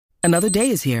Another day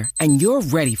is here, and you're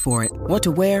ready for it. What to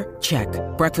wear? Check.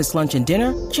 Breakfast, lunch, and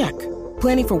dinner? Check.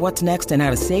 Planning for what's next and how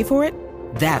to save for it?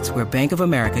 That's where Bank of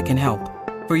America can help.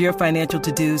 For your financial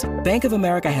to-dos, Bank of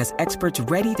America has experts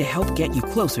ready to help get you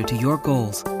closer to your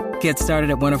goals. Get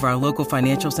started at one of our local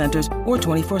financial centers or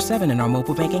 24/7 in our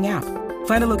mobile banking app.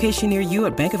 Find a location near you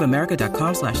at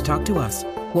bankofamerica.com/talktous.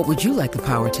 What would you like the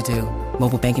power to do?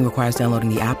 Mobile banking requires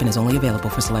downloading the app and is only available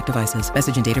for select devices.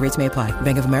 Message and data rates may apply.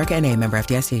 Bank of America N.A., member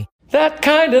FDIC. That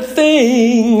kind of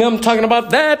thing. I'm talking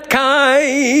about that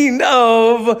kind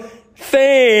of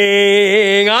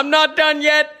thing. I'm not done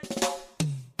yet.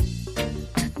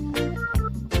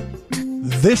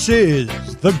 This is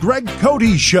The Greg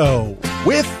Cody Show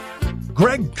with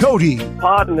Greg Cody.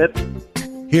 Pardon it.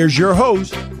 Here's your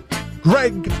host,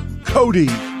 Greg Cody.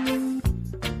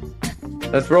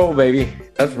 Let's roll, baby.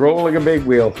 Let's roll like a big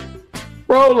wheel.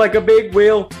 Roll like a big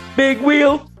wheel. Big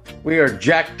wheel. We are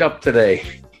jacked up today.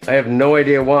 I have no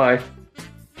idea why.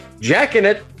 Jacking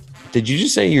it. Did you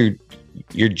just say you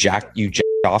jacked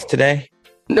off today?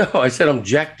 No, I said I'm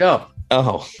jacked up.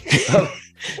 Oh.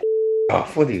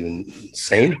 Off? What are you,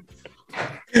 insane?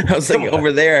 I was like,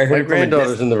 over there. I heard my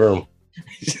granddaughter's in the room.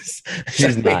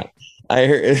 She's not. I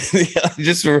heard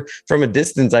just from a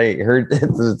distance. I heard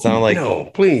it sound like. No,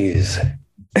 please,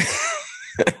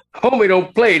 homie,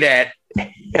 don't play that.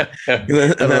 And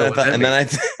then I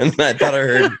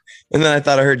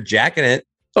thought I heard jacking it.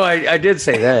 Oh, I did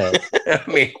say that.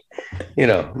 I mean,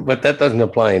 but that doesn't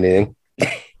apply anything.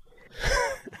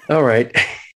 All right.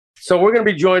 So we're going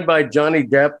to be joined by Johnny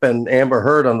Depp and Amber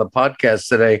Heard on the podcast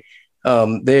today.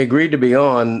 They agreed to be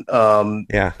on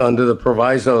under the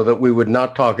proviso that we would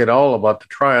not talk at all about the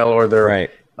trial or their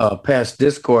past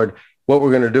discord. What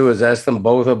we're going to do is ask them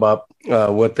both about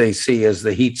what they see as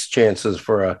the Heat's chances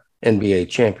for a NBA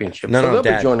championship. No,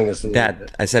 they'll be joining us.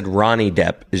 Dad, I said Ronnie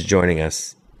Depp is joining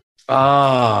us.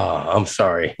 Ah, I'm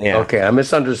sorry. Yeah. Okay, I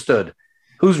misunderstood.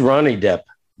 Who's Ronnie Depp?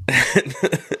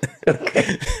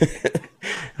 Okay.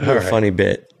 A funny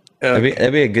bit. Okay.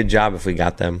 That'd be a good job if we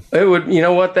got them. It would. You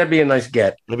know what? That'd be a nice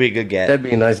get. That'd be a good get. That'd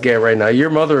be a nice get right now.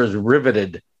 Your mother is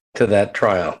riveted to that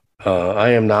trial. I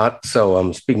am not, so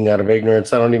I'm speaking out of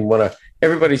ignorance. I don't even want to.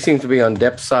 Everybody seems to be on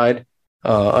Depp's side.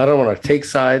 I don't want to take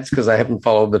sides because I haven't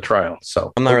followed the trial.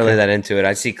 So I'm not really that into it.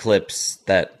 I see clips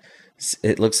that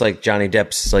it looks like Johnny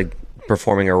Depp's like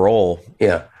performing a role.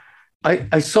 Yeah.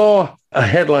 I saw a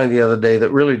headline the other day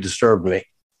that really disturbed me.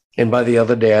 And by the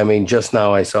other day, I mean just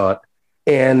now I saw it.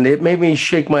 And it made me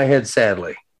shake my head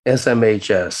sadly.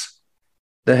 SMHS.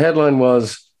 The headline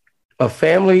was, a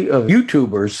family of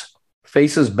YouTubers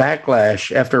faces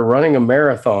backlash after running a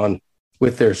marathon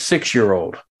with their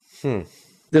 6-year-old.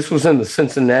 This was in the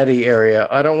Cincinnati area.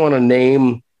 I don't want to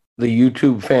name the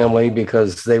YouTube family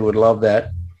because they would love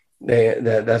that.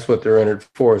 That's what they're in it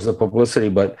for, is the publicity.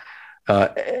 But,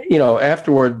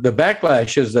 afterward, the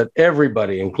backlash is that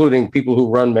everybody, including people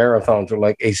who run marathons, are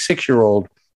like, a 6-year-old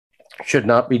should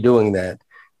not be doing that.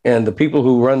 And the people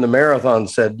who run the marathon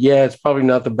said, yeah, it's probably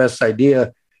not the best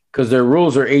idea because their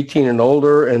rules are 18 and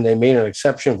older, and they made an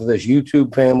exception for this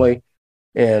YouTube family.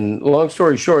 And long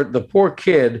story short, the poor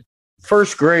kid,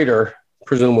 first grader,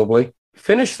 presumably,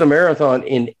 finished the marathon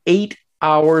in 8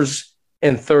 hours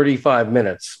and 35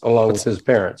 minutes along with his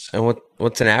parents. And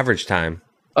what's an average time?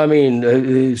 I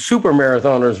mean, super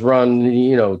marathoners run,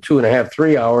 2.5,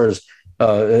 3 hours.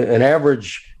 An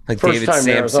average like first David time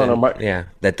Sampson, marathoner,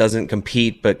 that doesn't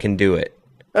compete but can do it.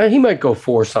 He might go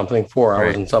 4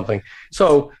 hours and something.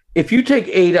 So if you take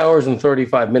 8 hours and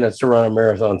 35 minutes to run a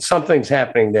marathon, something's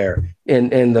happening there.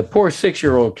 And the poor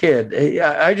 6-year-old kid,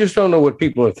 I just don't know what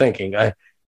people are thinking.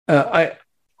 I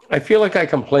feel like I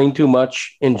complain too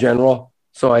much in general.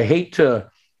 So I hate to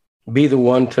be the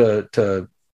one to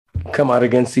come out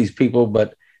against these people,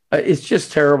 but it's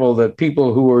just terrible that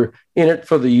people who are in it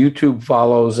for the YouTube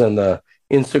follows and the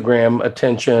Instagram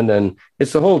attention, and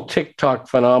it's the whole TikTok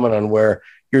phenomenon where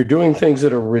you're doing things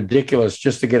that are ridiculous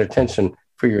just to get attention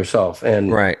for yourself.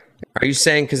 And right. Are you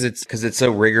saying because it's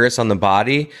so rigorous on the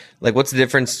body? Like, what's the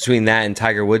difference between that and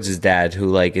Tiger Woods' dad, who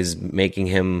like is making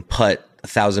him putt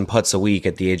 1,000 putts a week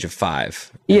at the age of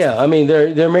 5? Yeah, I mean,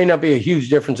 there may not be a huge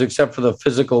difference except for the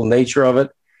physical nature of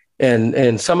it.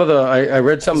 And some of the I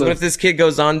read some of the. What if this kid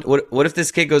goes on? What if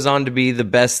this kid goes on to be the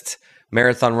best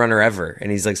marathon runner ever,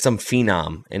 and he's like some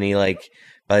phenom, and he like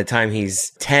by the time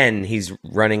he's 10, he's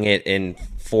running it in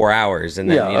 4 hours,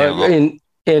 and then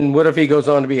and what if he goes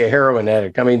on to be a heroin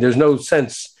addict? I mean, there's no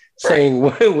sense saying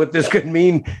what this could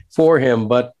mean for him,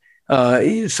 but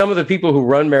some of the people who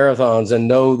run marathons and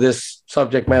know this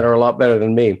subject matter a lot better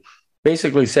than me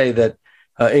basically say that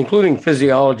including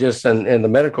physiologists and the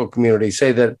medical community,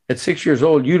 say that at 6 years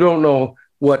old, you don't know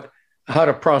how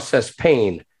to process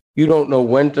pain. You don't know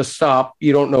when to stop.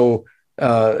 You don't know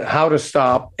how to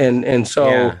stop. And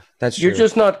so that's you're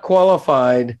just not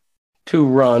qualified to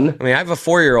run. I mean, I have a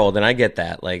 4-year-old and I get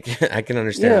that. Like, I can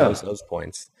understand those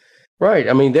points. Right.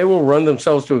 I mean, they will run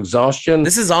themselves to exhaustion.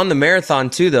 This is on the marathon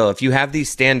too, though. If you have these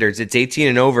standards, it's 18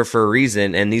 and over for a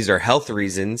reason, and these are health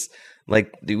reasons.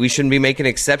 Like, we shouldn't be making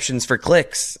exceptions for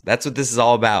clicks. That's what this is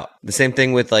all about. The same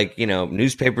thing with, like,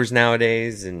 newspapers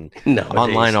nowadays and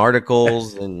online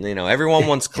articles. And, everyone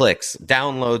wants clicks,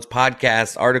 downloads,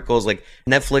 podcasts, articles. Like,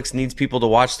 Netflix needs people to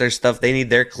watch their stuff. They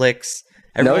need their clicks.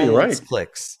 Everyone wants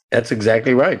clicks. That's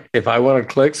exactly right. If I wanted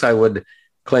clicks, I would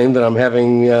claim that I'm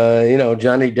having,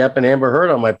 Johnny Depp and Amber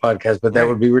Heard on my podcast, but that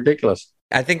would be ridiculous.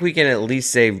 I think we can at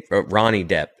least say Ronnie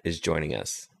Depp is joining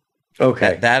us.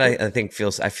 Okay. That I think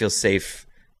I feel safe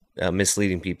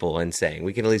misleading people and saying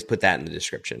we can at least put that in the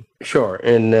description. Sure.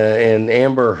 And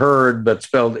Amber Heard, but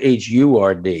spelled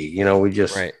Hurd. We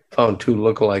just found two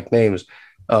lookalike names.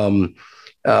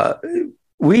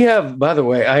 We have, by the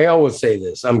way, I always say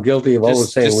this. I'm guilty of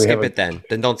always saying we have. Skip it then.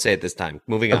 Then don't say it this time.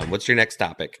 Moving on. What's your next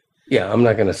topic? Yeah, I'm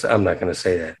not gonna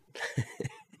say that.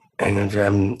 And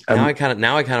now I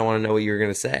kind of want to know what you were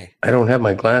gonna say. I don't have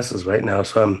my glasses right now,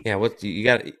 so I'm. Yeah, what you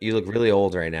got? You look really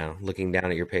old right now, looking down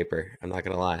at your paper. I'm not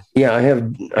gonna lie. Yeah, I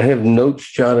have notes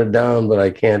jotted down, but I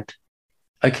can't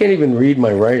even read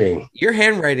my writing. Your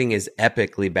handwriting is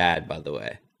epically bad, by the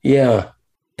way. Yeah.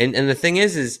 And the thing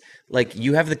is like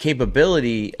you have the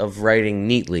capability of writing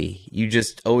neatly. You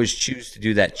just always choose to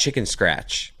do that chicken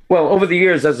scratch. Well, over the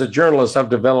years as a journalist, I've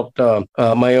developed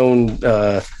my own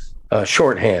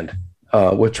shorthand,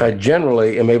 which I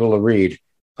generally am able to read.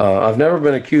 I've never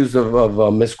been accused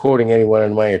of misquoting anyone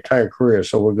in my entire career,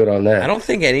 so we're good on that. I don't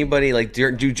think anybody, like,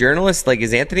 do journalists, like,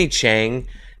 is Anthony Chang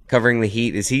covering the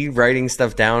Heat? Is he writing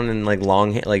stuff down in, like,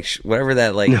 longhand, like, whatever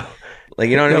that, like... No. Like,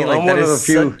 you know what I mean? Like, I'm one of the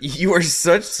few. You are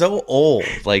so old.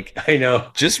 Like, I know.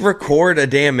 Just record a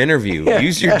damn interview.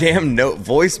 Use your damn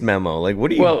voice memo. Like, what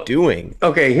are you doing?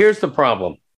 Okay, here's the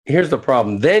problem.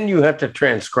 Then you have to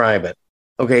transcribe it.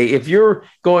 Okay, if you're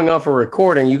going off a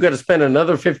recording, you got to spend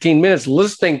another 15 minutes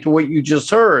listening to what you just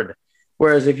heard.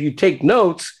 Whereas if you take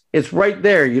notes, it's right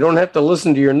there. You don't have to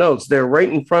listen to your notes. They're right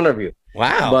in front of you.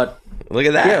 Wow. But look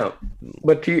at that. Yeah.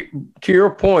 But to your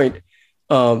point,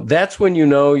 that's when you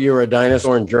know you're a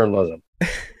dinosaur in journalism.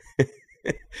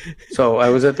 So I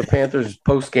was at the Panthers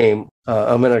post game.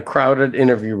 I'm in a crowded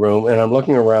interview room, and I'm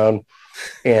looking around,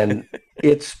 and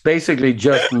it's basically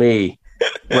just me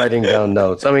writing down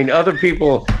notes. I mean, other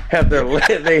people have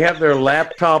their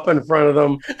laptop in front of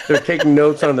them. They're taking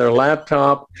notes on their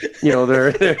laptop.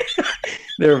 They're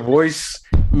voice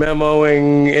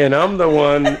memoing, and I'm the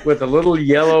one with a little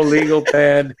yellow legal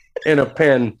pad and a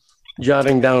pen,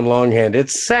 jotting down longhand.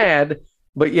 It's sad,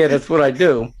 but yet it's what I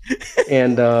do.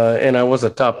 And I was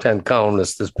a top 10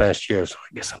 columnist this past year, so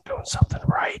I guess I'm doing something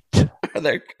right.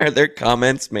 Are there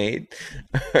comments made?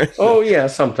 Oh yeah,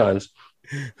 sometimes.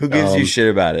 Who gives you shit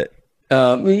about it?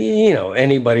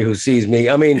 Anybody who sees me.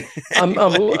 I mean, I'm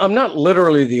not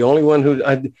literally the only one who.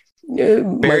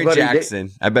 Barry Jackson.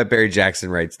 I bet Barry Jackson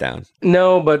writes down.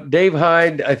 No, but Dave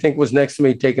Hyde, I think, was next to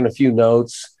me taking a few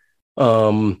notes.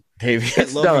 Dave, I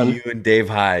love you and Dave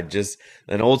Hyde. Just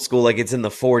an old school, like it's in the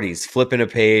 40s, flipping a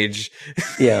page.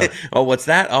 Yeah. Oh, what's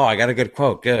that? Oh, I got a good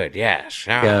quote. Good. Yeah.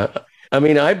 Sure. Yeah. I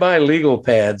mean, I buy legal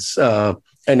pads. I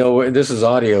know this is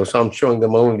audio, so I'm showing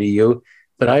them only to you.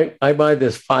 But I buy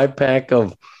this 5-pack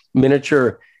of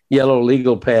miniature yellow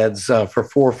legal pads for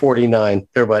 $4.49.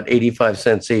 They're about 85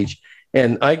 cents each.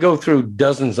 And I go through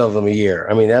dozens of them a year.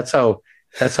 I mean, that's how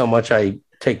much I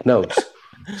take notes.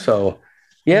 So,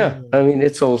 yeah, I mean,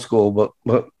 it's old school,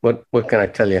 but what can I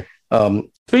tell you?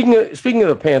 Speaking of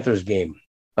the Panthers game,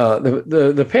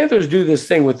 the Panthers do this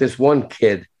thing with this one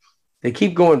kid. They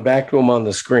keep going back to him on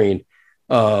the screen,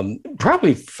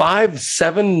 probably 5,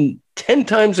 7, 10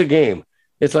 times a game.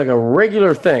 It's like a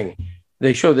regular thing.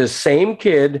 They show this same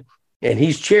kid, and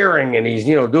he's cheering, and he's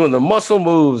doing the muscle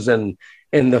moves, and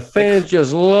the fans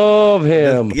just love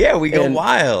him. Yeah, we go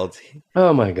wild.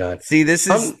 Oh my God! See, this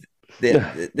is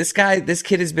this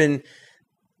kid has been.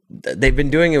 They've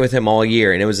been doing it with him all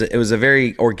year, and it was a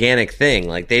very organic thing.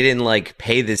 Like, they didn't like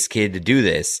pay this kid to do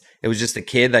this. It was just a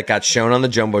kid that got shown on the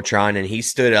Jumbotron, and he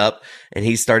stood up and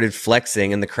he started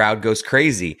flexing, and the crowd goes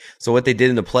crazy. So what they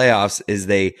did in the playoffs is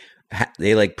they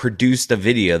like produced a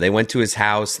video. They went to his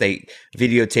house. They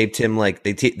videotaped him, like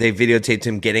they videotaped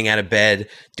him getting out of bed,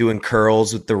 doing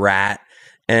curls with the rat.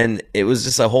 And it was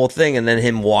just a whole thing. And then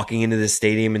him walking into the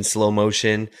stadium in slow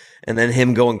motion and then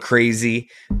him going crazy.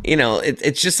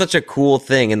 It's just such a cool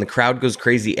thing. And the crowd goes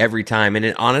crazy every time.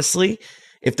 And honestly,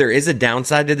 if there is a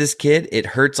downside to this kid, it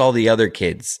hurts all the other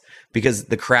kids because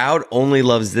the crowd only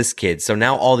loves this kid. So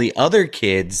now all the other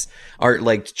kids are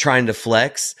like trying to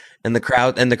flex and the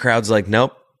crowd's like,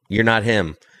 nope, you're not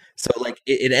him. So like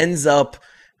it ends up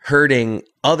hurting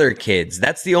other kids.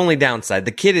 That's the only downside.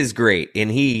 The kid is great.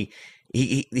 And he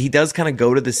does kind of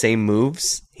go to the same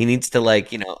moves. He needs to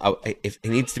if he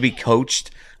needs to be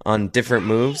coached on different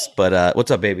moves. But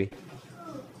what's up, baby?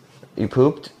 You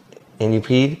pooped and you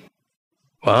peed?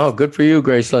 Wow, good for you,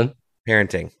 Graceland.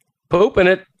 Parenting. Pooping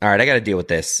it. All right, I got to deal with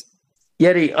this.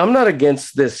 Yeti, I'm not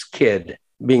against this kid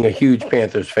being a huge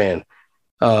Panthers fan.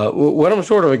 What I'm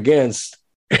sort of against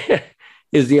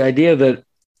is the idea that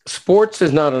sports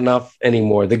is not enough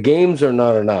anymore. The games are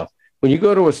not enough. When you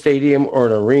go to a stadium or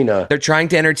an arena, they're trying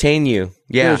to entertain you.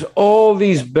 Yeah. There's all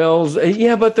these bells.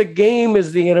 Yeah, but the game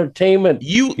is the entertainment.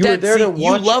 You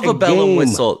love a bell and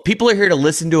whistle. People are here to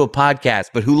listen to a podcast,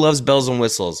 but who loves bells and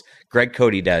whistles? Greg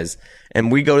Cody does.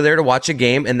 And we go there to watch a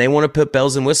game and they want to put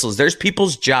bells and whistles. There's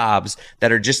people's jobs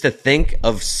that are just to think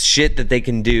of shit that they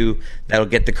can do that'll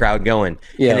get the crowd going.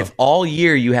 Yeah. And if all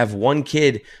year you have one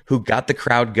kid who got the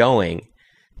crowd going,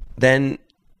 then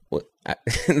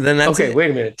that's okay. Wait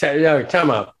a minute.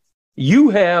 Time out. You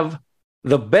have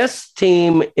the best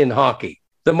team in hockey,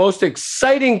 the most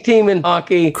exciting team in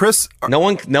hockey. Chris, no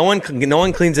one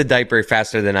cleans a diaper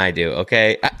faster than I do.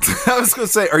 Okay. I was going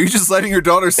to say, are you just letting your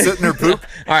daughter sit in her poop?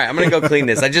 All right, I'm going to go clean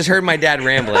this. I just heard my dad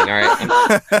rambling. All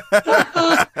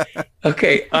right.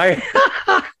 Okay, I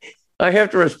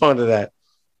have to respond to that.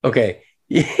 Okay,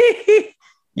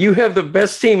 you have the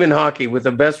best team in hockey with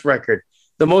the best record.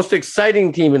 The most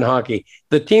exciting team in hockey,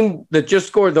 the team that just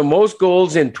scored the most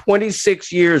goals in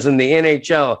 26 years in the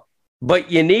NHL. But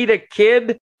you need a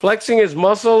kid flexing his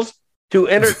muscles to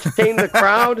entertain the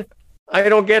crowd? I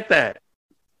don't get that.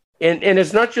 And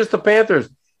it's not just the Panthers.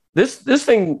 This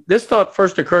thought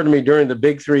first occurred to me during the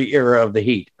Big Three era of the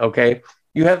Heat, okay?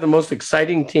 You have the most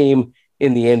exciting team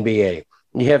in the NBA.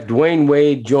 You have Dwayne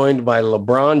Wade joined by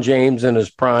LeBron James in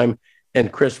his prime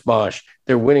and Chris Bosh.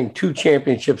 They're winning 2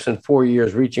 championships in 4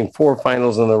 years, reaching 4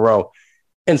 finals in a row.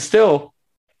 And still,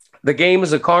 the game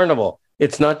is a carnival.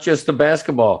 It's not just the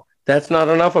basketball. That's not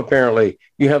enough, apparently.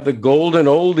 You have the golden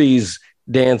oldies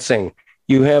dancing.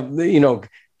 You have,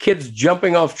 kids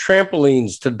jumping off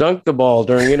trampolines to dunk the ball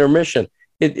during intermission.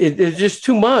 It's just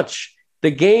too much.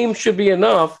 The game should be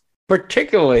enough,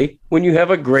 particularly when you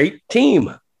have a great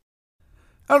team.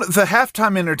 The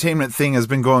halftime entertainment thing has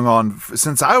been going on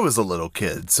since I was a little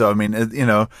kid. So, I mean,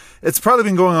 it's probably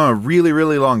been going on a really,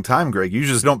 really long time, Greg. You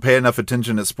just don't pay enough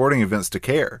attention at sporting events to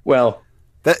care. Well,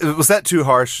 was that too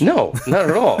harsh? No, not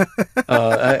at all.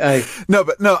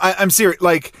 I'm serious.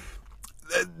 Like,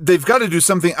 they've got to do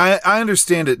something. I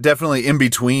understand it definitely in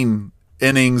between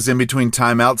innings, in between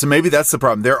timeouts, and maybe that's the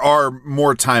problem. There are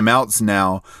more timeouts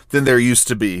now than there used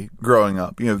to be growing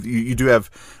up. You do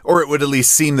have, or it would at least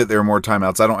seem that there are more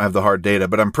timeouts. I don't have the hard data,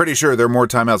 but I'm pretty sure there are more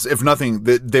timeouts. If nothing,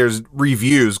 there's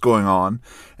reviews going on,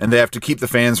 and they have to keep the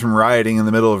fans from rioting in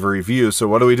the middle of a review. So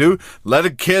what do? Let a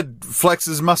kid flex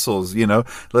his muscles,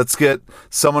 Let's get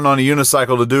someone on a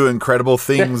unicycle to do incredible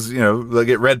things, like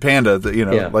get Red Panda,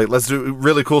 like let's do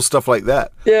really cool stuff like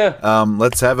that. Yeah.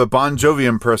 Let's have a Bon Jovi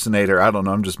impersonator. I don't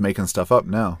know. I'm just making stuff up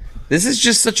now. This is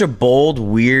just such a bold,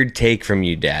 weird take from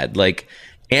you, Dad. Like,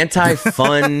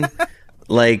 anti-fun.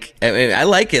 Like, I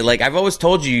like it. Like, I've always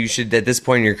told you should, at this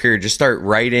point in your career, just start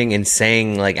writing and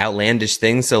saying, like, outlandish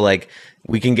things so, like,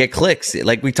 we can get clicks.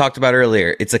 Like we talked about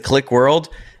earlier, it's a click world.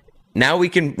 Now we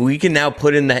can now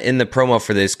put in the promo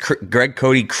for this. Greg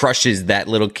Cody crushes that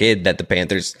little kid that the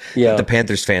Panthers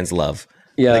fans love.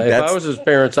 Yeah, like, if I was his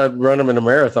parents, I'd run him in a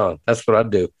marathon. That's what I'd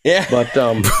do. Yeah. But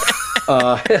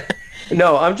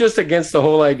no, I'm just against the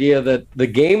whole idea that the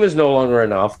game is no longer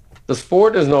enough. The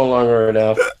sport is no longer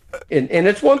enough. And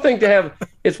it's one thing to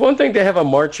have a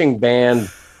marching band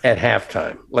at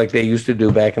halftime, like they used to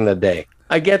do back in the day.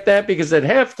 I get that because at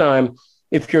halftime,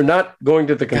 if you're not going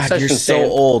to the concession you're stand,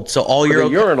 so old. So all your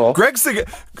urinal. Greg's the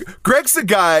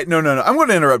guy. No. I'm going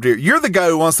to interrupt here. You're the guy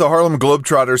who wants the Harlem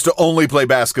Globetrotters to only play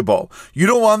basketball. You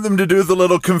don't want them to do the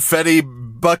little confetti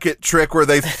bucket trick where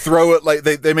they throw it like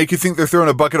they make you think they're throwing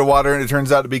a bucket of water and it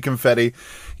turns out to be confetti.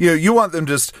 You want them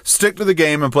to just stick to the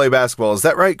game and play basketball. Is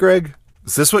that right, Greg?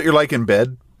 Is this what you're like in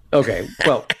bed? Okay.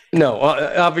 Well, no.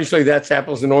 Obviously, that's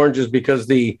apples and oranges because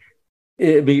the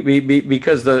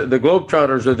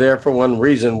Globetrotters are there for one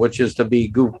reason, which is to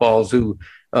be goofballs to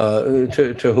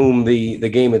whom the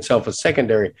game itself is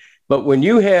secondary. But when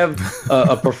you have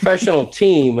a professional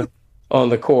team on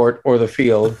the court or the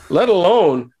field, let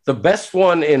alone the best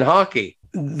one in hockey,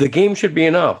 the game should be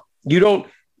enough.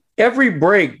 Every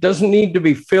break doesn't need to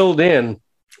be filled in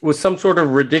with some sort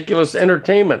of ridiculous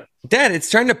entertainment. Dad, it's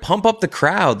trying to pump up the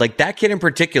crowd. Like that kid in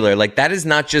particular, like that is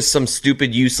not just some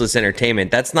stupid, useless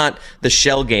entertainment. That's not the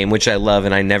shell game, which I love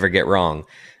and I never get wrong.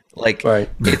 Like right.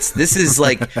 This is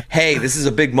like, hey, this is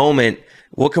a big moment.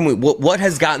 What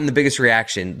has gotten the biggest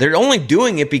reaction? They're only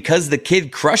doing it because the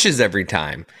kid crushes every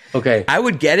time. Okay. I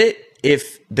would get it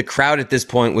if the crowd at this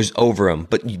point was over him,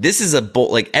 but this is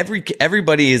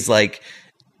everybody is like,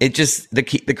 it just,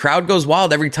 the crowd goes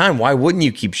wild every time. Why wouldn't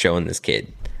you keep showing this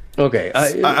kid? Okay.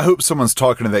 I hope someone's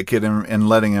talking to that kid and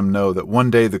letting him know that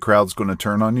one day the crowd's going to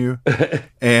turn on you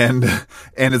and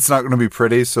it's not going to be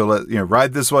pretty. So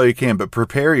ride this while you can, but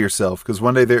prepare yourself because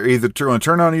one day they're either going to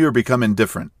turn on you or become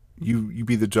indifferent. You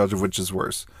be the judge of which is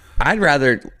worse. I'd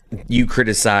rather you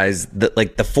criticize that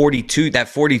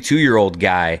 42-year-old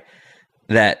guy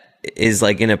that is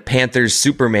like in a Panthers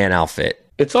Superman outfit.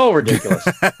 It's all ridiculous.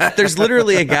 There's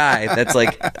literally a guy that's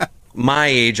like my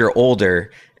age or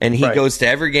older, and he goes to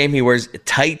every game. He wears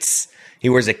tights. He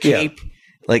wears a cape,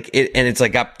 and it's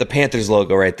like got the Panthers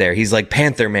logo right there. He's like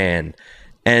Panther Man.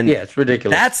 And yeah, it's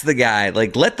ridiculous. That's the guy.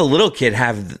 Like, let the little kid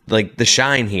have like the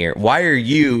shine here. Why are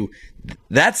you?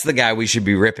 That's the guy we should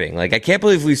be ripping. Like, I can't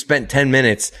believe we spent 10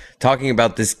 minutes talking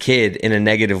about this kid in a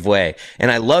negative way.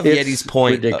 And I love Yeti's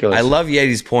point. Ridiculous. I love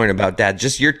Yeti's point about that.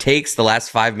 Just your takes the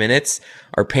last 5 minutes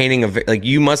are painting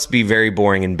you must be very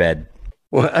boring in bed.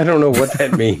 Well, I don't know what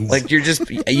that means. Like you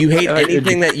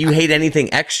hate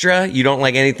anything extra. You don't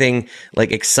like anything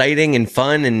like exciting and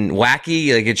fun and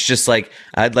wacky. Like it's just like,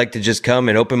 I'd like to just come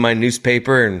and open my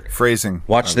newspaper and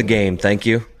watch the game. Thank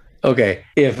you. Okay.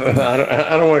 If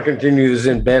I don't want to continue this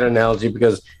in bed analogy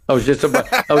because I was just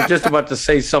about to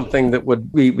say something that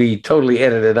would be totally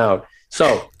edited out.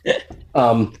 So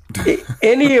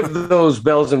any of those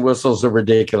bells and whistles are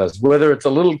ridiculous, whether it's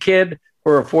a little kid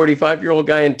or a 45-year-old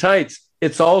guy in tights.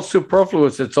 It's all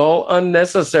superfluous. It's all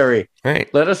unnecessary.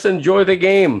 Right. Let us enjoy the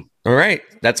game. All right.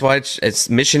 That's why it's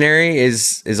missionary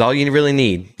is all you really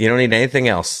need. You don't need anything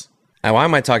else. Why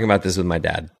am I talking about this with my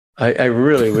dad? I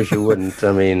really wish you wouldn't.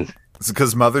 I mean, it's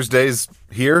because Mother's Day's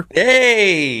here.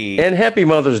 Hey, and happy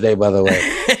Mother's Day, by the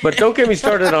way. But don't get me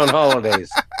started on holidays.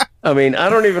 I mean, I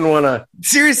don't even want to.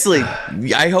 Seriously,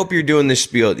 I hope you're doing this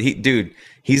spiel.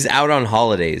 He's out on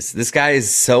holidays. This guy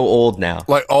is so old now.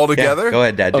 Like all together? Yeah, go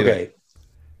ahead, Dad. Do it.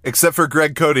 Except for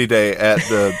Greg Cody Day at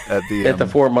the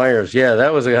Fort Myers. Yeah,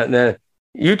 that was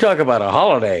you talk about a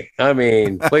holiday. I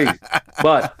mean, please.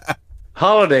 But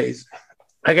holidays,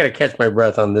 I got to catch my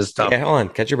breath on this topic. Yeah, hold on.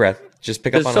 Catch your breath. Just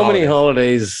pick up on There's so many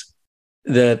holidays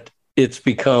that it's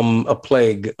become a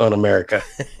plague on America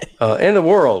and the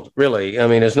world, really. I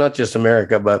mean, it's not just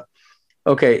America, but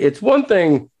okay, it's one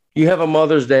thing. You have a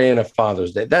Mother's Day and a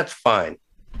Father's Day. That's fine.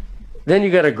 Then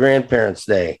you got a Grandparents'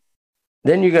 Day.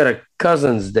 Then you got a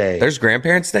Cousin's Day. There's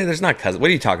Grandparents' Day? There's not Cousins.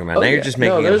 What are you talking about? Now you're just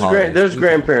making it holidays. There's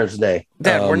Grandparents' Day.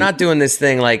 Dad, we're not doing this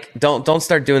thing like, don't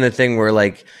start doing the thing where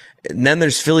like, then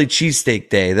there's Philly cheesesteak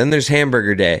day. Then there's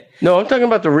hamburger day. No, I'm talking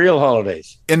about the real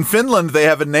holidays. In Finland, they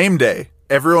have a name day.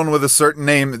 Everyone with a certain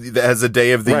name that has a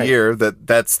day of the year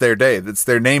that's their day. That's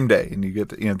their name day, and you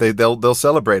get they'll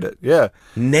celebrate it. Yeah,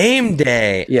 name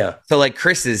day. Yeah. So like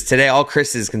Chris's today, all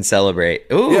Chris's can celebrate.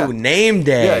 Ooh, yeah. Name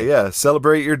day. Yeah.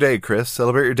 Celebrate your day, Chris.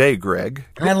 Celebrate your day, Greg.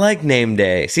 I like name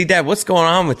day. See, Dad, what's going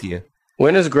on with you?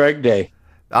 When is Greg Day?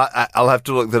 I'll have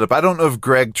to look that up. I don't know if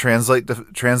Greg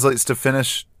translates to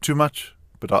Finnish too much,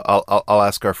 but I'll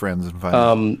ask our friends and find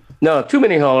out. No, too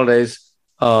many holidays.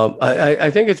 I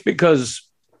think it's because,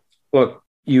 look,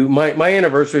 my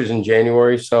anniversary is in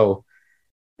January, so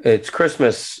it's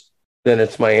Christmas, then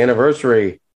it's my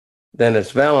anniversary, then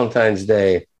it's Valentine's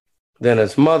Day, then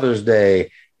it's Mother's Day.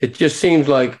 It just seems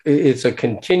like it's a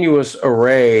continuous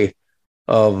array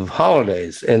of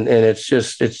holidays, and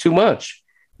it's too much.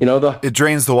 You know, it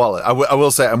drains the wallet. I will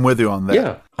say I'm with you on that.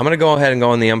 Yeah. I'm going to go ahead and go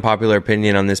on the unpopular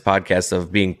opinion on this podcast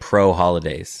of being pro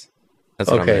holidays. That's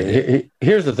what okay.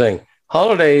 Here's the thing.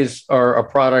 Holidays are a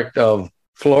product of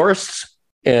florists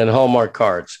and Hallmark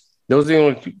cards. Those are the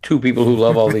only two people who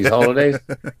love all these holidays.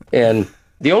 And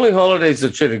the only holidays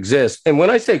that should exist, and when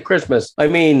I say Christmas, I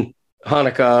mean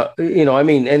Hanukkah, I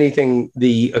mean anything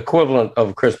the equivalent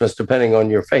of Christmas, depending on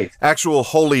your faith. Actual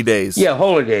holy days. Yeah,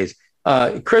 holy days.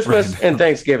 Christmas and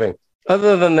Thanksgiving.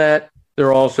 Other than that,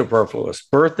 they're all superfluous.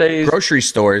 Birthdays. Grocery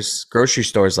stores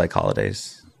like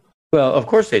holidays. Well, of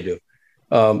course they do.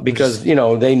 Because,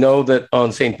 they know that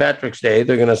on St. Patrick's Day,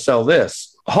 they're going to sell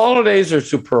this. holidays are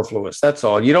superfluous. That's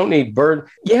all. You don't need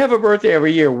You have a birthday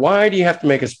every year. Why do you have to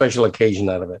make a special occasion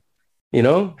out of it?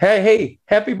 Hey,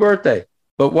 happy birthday.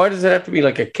 But why does it have to be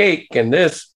like a cake and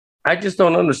this? I just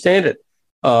don't understand it.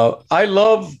 I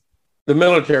love the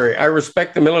military. I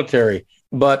respect the military,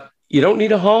 but you don't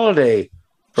need a holiday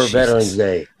for Veterans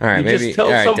Day. All right, you just tell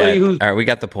somebody who's... All right, we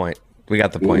got the point.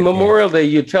 Memorial Day,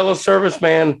 you tell a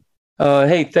serviceman,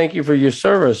 hey, thank you for your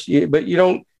service. But you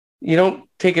don't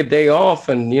take a day off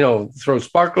and, throw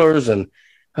sparklers. And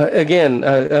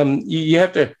you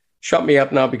have to shut me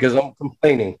up now because I'm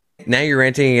complaining. Now you're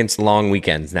ranting against long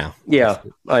weekends now. Yeah,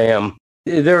 I am.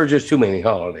 There are just too many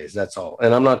holidays. That's all.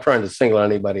 And I'm not trying to single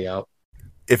anybody out.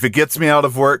 If it gets me out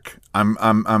of work, I'm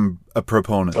a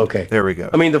proponent. Okay. There we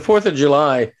go. I mean, the 4th of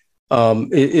July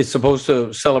is supposed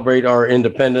to celebrate our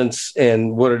independence.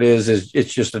 And what it is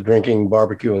it's just a drinking,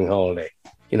 barbecuing holiday.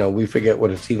 We forget what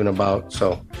it's even about.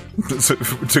 So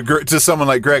to someone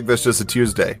like Greg, that's just a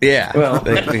Tuesday. Yeah. Well,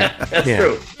 that's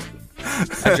true.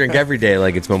 I drink every day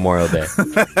like it's Memorial Day.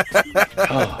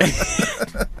 Oh.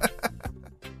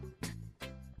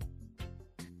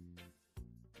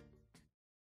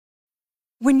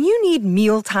 When you need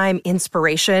mealtime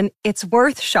inspiration, it's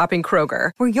worth shopping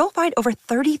Kroger, where you'll find over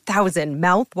 30,000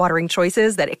 mouth-watering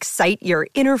choices that excite your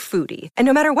inner foodie. And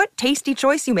no matter what tasty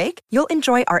choice you make, you'll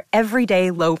enjoy our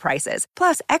everyday low prices,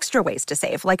 plus extra ways to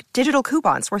save, like digital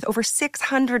coupons worth over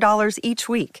 $600 each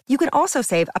week. You can also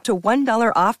save up to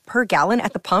 $1 off per gallon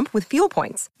at the pump with fuel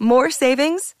points. More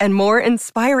savings and more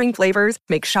inspiring flavors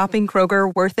make shopping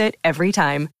Kroger worth it every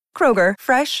time. Kroger,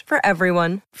 fresh for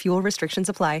everyone. Fuel restrictions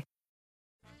apply.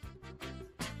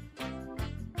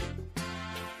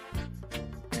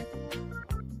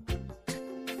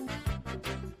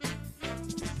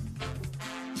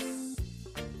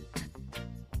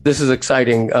 This is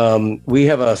exciting. We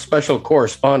have a special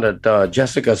correspondent,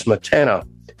 Jessica Smetana,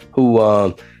 who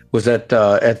was at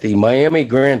the Miami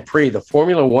Grand Prix, the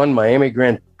Formula One Miami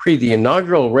Grand Prix, the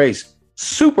inaugural race.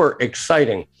 Super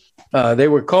exciting. They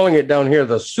were calling it down here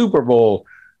the Super Bowl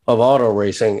of auto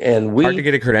racing, and hard to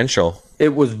get a credential.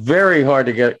 It was very hard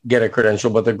to get a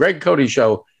credential, but the Greg Cody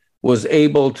Show was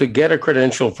able to get a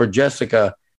credential for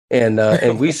Jessica,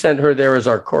 and we sent her there as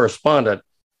our correspondent.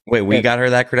 Wait, we got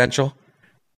her that credential?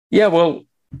 Yeah, well,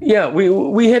 yeah,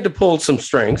 we had to pull some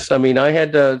strings. I mean, I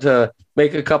had to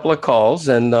make a couple of calls,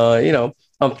 and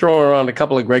I'm throwing around a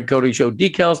couple of Greg Cody Show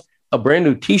decals, a brand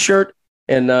new T-shirt,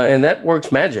 and that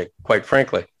works magic, quite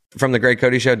frankly. From the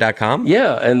GregCodyShow.com?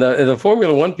 Yeah, and the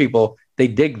Formula One people, they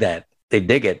dig that, they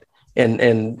dig it,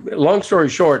 and long story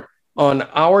short, on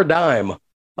our dime,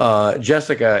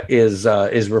 Jessica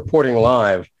is reporting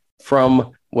live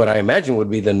from what I imagine would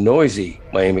be the noisy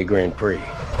Miami Grand Prix.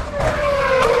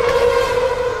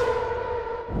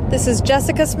 This is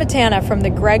Jessica Smetana from the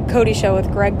Greg Cody Show with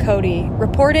Greg Cody,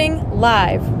 reporting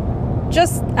live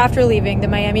just after leaving the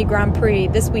Miami Grand Prix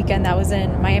this weekend that was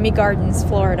in Miami Gardens,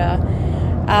 Florida.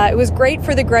 It was great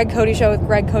for the Greg Cody Show with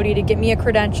Greg Cody to get me a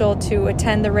credential to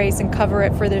attend the race and cover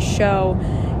it for this show.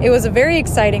 It was a very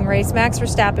exciting race. Max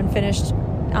Verstappen finished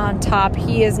on top.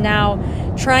 He is now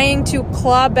trying to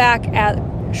claw back at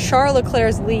Charles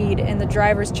Leclerc's lead in the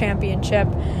Drivers' Championship.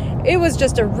 It was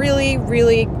just a really,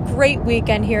 really great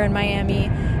weekend here in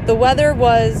Miami. The weather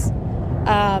was,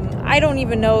 I don't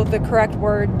even know the correct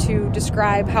word to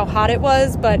describe how hot it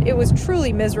was, but it was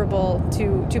truly miserable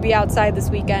to be outside this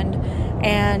weekend.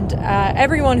 And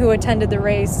everyone who attended the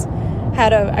race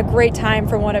had a great time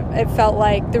from what it felt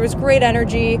like. There was great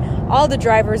energy. All the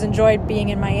drivers enjoyed being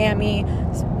in Miami.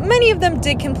 Many of them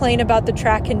did complain about the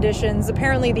track conditions.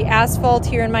 Apparently the asphalt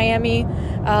here in Miami,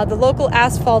 the local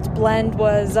asphalt blend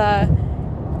was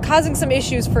causing some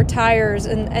issues for tires,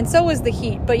 and so was the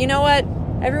heat. But you know what?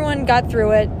 Everyone got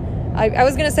through it. I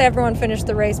was going to say everyone finished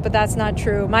the race, but that's not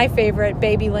true. My favorite,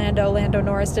 baby Lando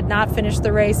Norris, did not finish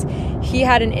the race. He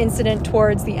had an incident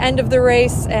towards the end of the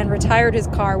race and retired his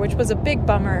car, which was a big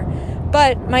bummer.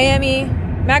 But Miami,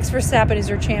 Max Verstappen is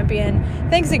your champion.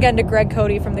 Thanks again to Greg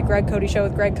Cody from the Greg Cody Show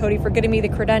with Greg Cody for getting me the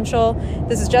credential.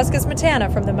 This is Jessica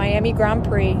Smetana from the Miami Grand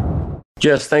Prix.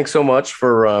 Jess, thanks so much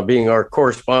for being our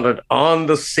correspondent on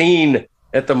the scene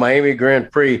at the Miami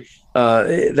Grand Prix.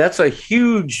 That's a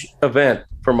huge event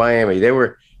for Miami. They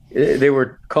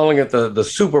were calling it the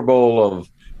Super Bowl of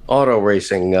auto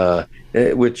racing,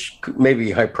 which may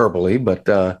be hyperbole, but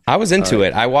I was into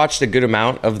it. I watched a good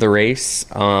amount of the race.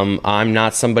 I'm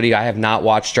not somebody, I have not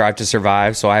watched Drive to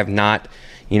Survive, so I have not,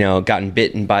 gotten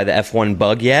bitten by the F1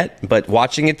 bug yet. But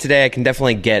watching it today, I can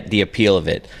definitely get the appeal of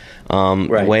it.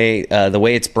 Right. The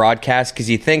way it's broadcast, because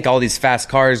you think all these fast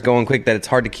cars going quick that it's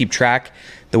hard to keep track.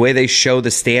 The way they show the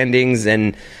standings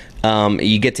and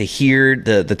You get to hear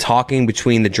the talking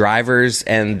between the drivers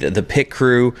and the pit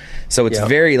crew. So it's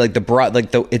very like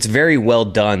it's very well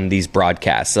done, these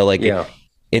broadcasts. So like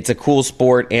it's a cool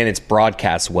sport and it's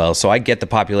broadcast well. So I get the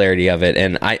popularity of it,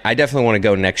 and I definitely want to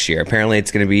go next year. Apparently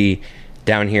it's going to be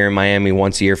down here in Miami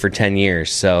once a year for 10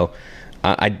 years. So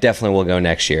I definitely will go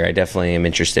next year. I definitely am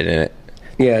interested in it.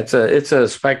 Yeah, it's a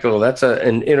spectacle. That's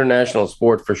an international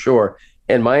sport for sure.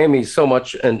 And Miami's so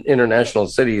much an international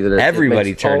city that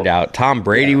everybody turned out. Tom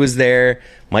Brady was there,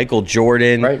 Michael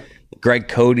Jordan, Greg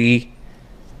Cody.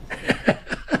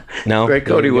 No, Greg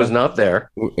Cody was not there.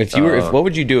 If you were, what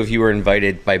would you do if you were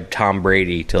invited by Tom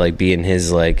Brady to like be in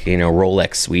his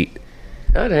Rolex suite?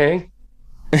 I'd hang.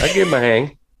 I'd give him a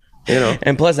hang.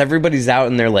 And plus everybody's out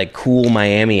in their like cool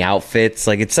Miami outfits.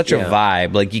 Like it's such a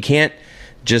vibe. Like you can't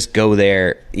just go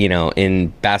there,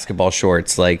 in basketball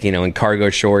shorts, like, in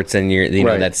cargo shorts and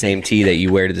that same tee that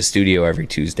you wear to the studio every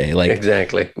Tuesday. Like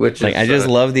exactly. Which like, I just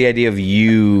love the idea of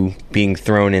you being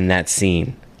thrown in that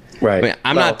scene. Right. I mean,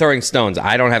 I'm not throwing stones.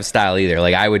 I don't have style either.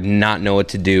 Like I would not know what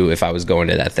to do if I was going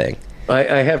to that thing. I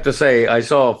have to say, I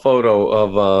saw a photo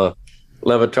of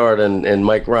Levitard and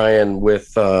Mike Ryan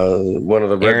with one of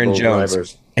the Red Bull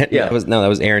drivers. Yeah, that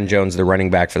was Aaron Jones, the running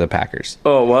back for the Packers.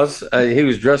 Oh, it was? He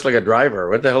was dressed like a driver.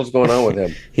 What the hell's going on with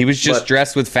him? He was just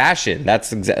dressed with fashion.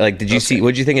 That's exactly like. Did you see? What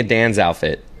did you think of Dan's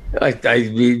outfit?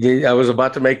 I was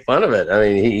about to make fun of it. I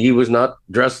mean, he was not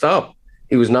dressed up.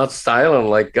 He was not styling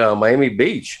like Miami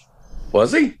Beach,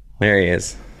 was he? There he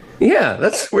is. Yeah,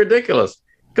 that's ridiculous.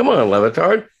 Come on,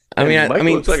 Levitard. Mike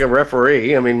looks like a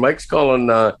referee. I mean, Mike's calling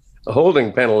a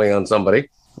holding penalty on somebody.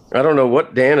 I don't know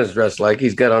what Dan is dressed like.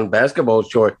 He's got on basketball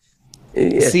short.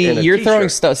 See, you're throwing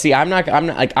stuff. See, I'm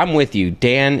I'm with you.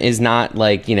 Dan is not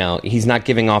like, he's not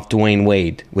giving off Dwayne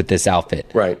Wade with this outfit.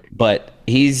 Right. But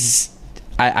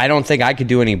I don't think I could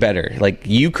do any better. Like,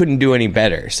 you couldn't do any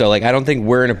better. So, like, I don't think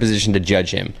we're in a position to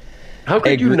judge him. How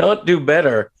could you not do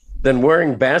better than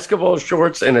wearing basketball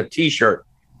shorts and a T-shirt?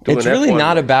 It's really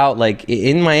not about, like,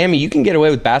 in Miami, you can get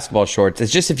away with basketball shorts.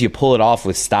 It's just if you pull it off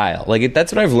with style. Like,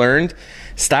 that's what I've learned.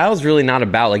 Style is really not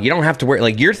about, like, you don't have to wear,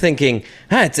 like, you're thinking,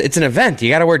 it's an event. You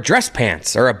got to wear dress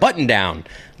pants or a button down.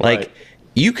 Like,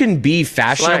 you can be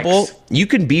fashionable. Slacks. You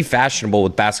can be fashionable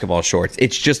with basketball shorts.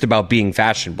 It's just about being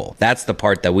fashionable. That's the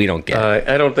part that we don't get.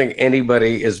 I don't think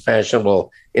anybody is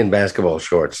fashionable in basketball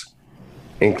shorts,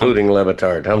 including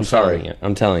Levitard. I'm sorry.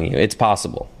 I'm telling you, it's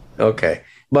possible. Okay.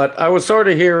 But I was sort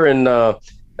of hearing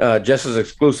Jess's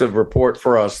exclusive report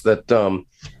for us that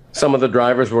some of the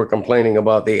drivers were complaining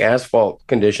about the asphalt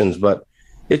conditions, but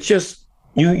it's just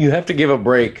you have to give a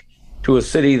break to a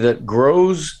city that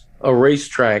grows a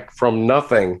racetrack from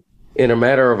nothing in a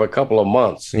matter of a couple of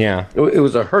months. Yeah, it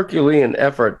was a Herculean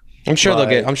effort. I'm sure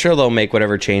they'll make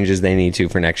whatever changes they need to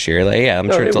for next year. Like,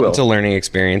 I'm sure it's a learning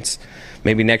experience.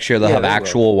 Maybe next year they'll have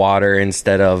actual water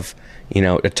instead of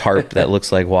a tarp that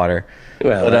looks like water.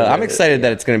 Well, but I'm excited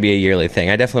that it's going to be a yearly thing.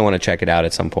 I definitely want to check it out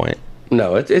at some point.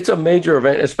 No, it's a major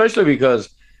event, especially because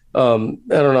I don't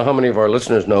know how many of our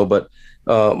listeners know, but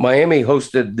Miami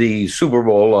hosted the Super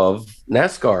Bowl of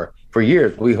NASCAR for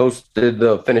years. We hosted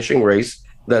the finishing race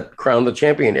that crowned the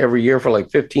champion every year for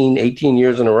like 15, 18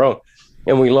 years in a row.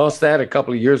 And we lost that a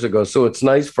couple of years ago. So it's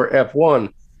nice for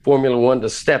F1, Formula One to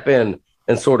step in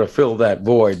and sort of fill that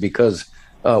void because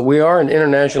we are an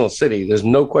international city. There's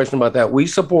no question about that. We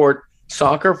support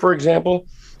soccer, for example.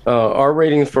 Our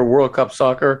ratings for World Cup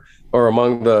soccer are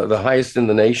among the highest in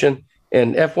the nation,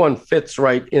 and F1 fits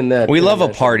right in that. We love a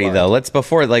party, though.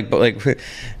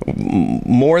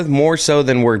 More so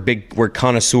than we're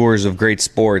connoisseurs of great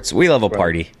sports. We love a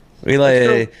party. We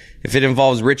like if it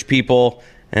involves rich people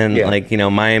and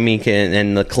Miami can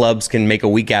and the clubs can make a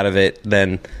week out of it,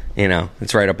 then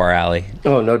it's right up our alley.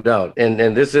 Oh, no doubt.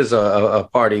 And this is a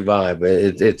party vibe.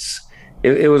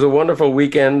 It was a wonderful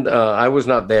weekend. I was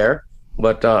not there,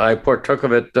 but I partook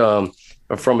of it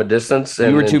from a distance.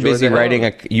 And you were too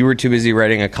busy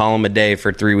writing a column a day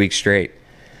for 3 weeks straight.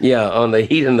 Yeah, on the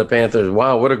Heat and the Panthers.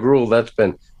 Wow, what a gruel that's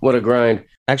been. What a grind.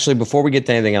 Actually, before we get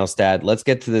to anything else, Dad, let's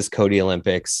get to this Cody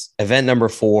Olympics. Event number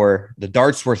 4. The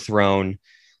darts were thrown.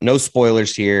 No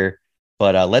spoilers here,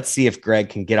 but let's see if Greg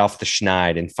can get off the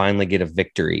schneid and finally get a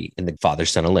victory in the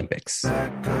Father-Son Olympics.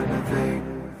 That kind of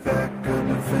thing, that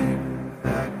kind of thing,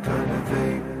 that kind of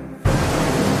thing.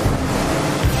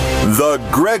 The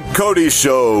Greg Cody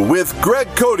Show with Greg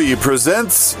Cody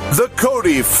presents the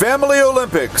Cody Family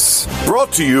Olympics.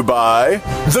 Brought to you by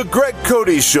The Greg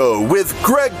Cody Show with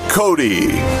Greg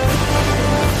Cody.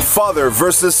 Father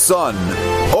versus son.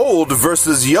 Oh, old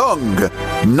versus young.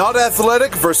 Not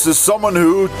athletic versus someone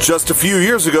who, just a few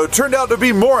years ago, turned out to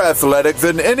be more athletic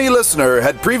than any listener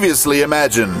had previously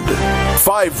imagined.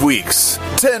 5 weeks,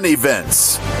 10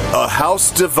 events, a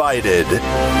house divided.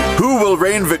 Who will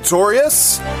reign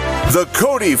victorious? The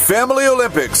Cody Family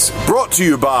Olympics, brought to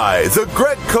you by The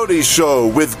Greg Cody Show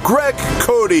with Greg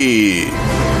Cody.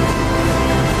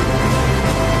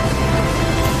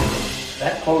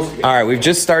 All right, we've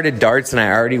just started darts, and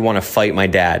I already want to fight my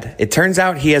dad. It turns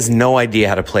out he has no idea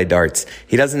how to play darts.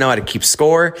 He doesn't know how to keep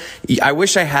score. I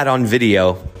wish I had on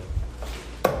video.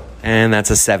 And that's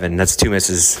a 7. That's 2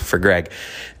 misses for Greg.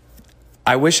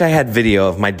 I wish I had video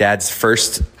of my dad's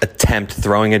first attempt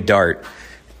throwing a dart.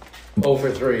 0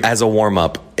 for 3. As a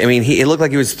warm-up. I mean, it looked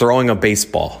like he was throwing a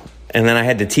baseball. And then I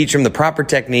had to teach him the proper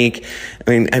technique. I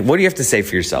mean, what do you have to say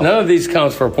for yourself? None of these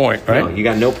counts for a point, right? No, you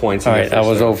got no points. All right, I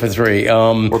was 0 for 3.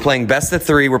 We're playing best of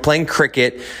 3. We're playing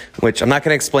cricket, which I'm not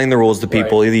going to explain the rules to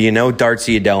people. Right. Either you know darts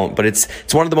or you don't. But it's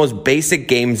one of the most basic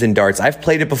games in darts. I've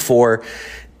played it before.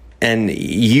 And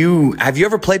have you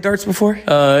ever played darts before?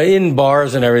 In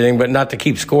bars and everything, but not to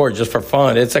keep score, just for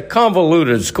fun. It's a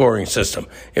convoluted scoring system.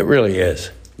 It really is.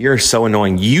 You're so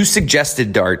annoying. You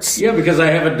suggested darts. Yeah, because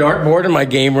I have a dartboard in my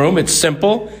game room. It's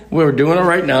simple. We're doing it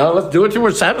right now. Let's do it till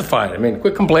we're satisfied. I mean,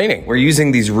 quit complaining. We're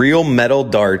using these real metal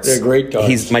darts. They're great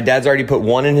darts. My dad's already put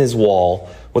one in his wall.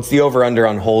 What's the over-under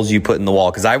on holes you put in the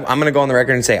wall? Because I'm going to go on the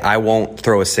record and say I won't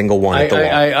throw a single one at the wall.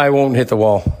 I won't hit the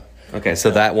wall. Okay, so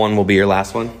that one will be your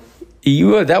last one?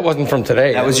 That wasn't from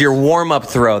today. That was your warm-up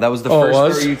throw. That was the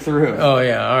first throw you threw. Oh,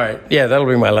 yeah. All right. Yeah, that'll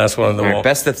be my last one on the wall.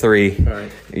 Best of 3. All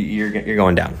right. You're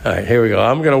going down. All right, here we go.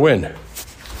 I'm going to win.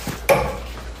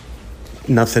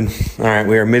 Nothing. All right,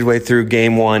 we are midway through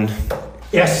game 1.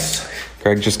 Yes.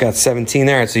 Greg just got 17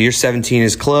 there. So your 17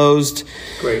 is closed.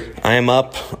 Great. I am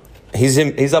up.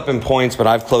 He's up in points, but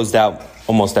I've closed out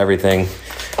almost everything.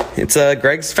 It's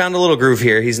Greg's found a little groove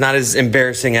here. He's not as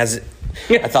embarrassing as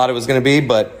I thought it was going to be,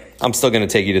 but I'm still going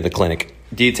to take you to the clinic.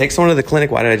 Do you take someone to the clinic?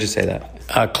 Why did I just say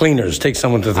that? Cleaners. Take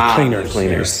someone to the cleaners.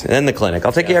 Cleaners. And then the clinic.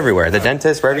 I'll take you everywhere. The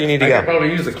dentist, wherever you need to go. I could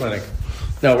probably use the clinic.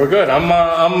 No, we're good.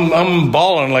 I'm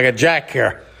balling like a jack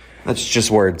here. That's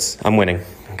just words. I'm winning.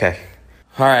 Okay.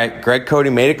 All right. Greg Cody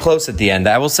made it close at the end.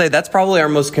 I will say that's probably our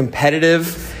most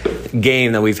competitive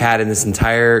game that we've had in this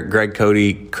entire Greg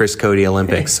Cody, Chris Cody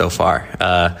Olympics so far.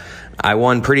 I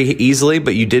won pretty easily,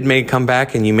 but you did make a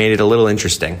comeback and you made it a little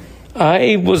interesting.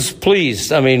 I was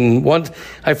pleased. I mean, once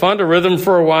I found a rhythm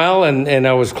for a while, and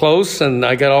I was close, and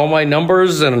I got all my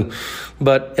numbers,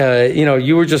 but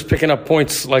you were just picking up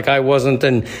points like I wasn't,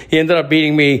 and he ended up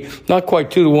beating me not quite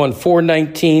 2-1,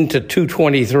 419 to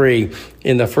 223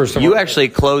 in the first. You actually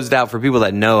closed out, for people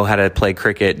that know how to play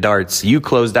cricket darts. You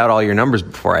closed out all your numbers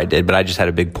before I did, but I just had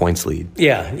a big points lead.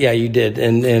 Yeah, you did,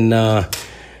 and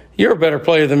you're a better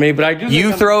player than me, but I do.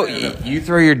 You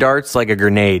throw your darts like a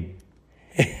grenade.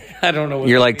 I don't know.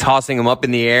 You're like tossing them up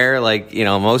in the air. Like,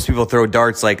 most people throw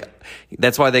darts like,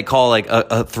 that's why they call like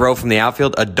a throw from the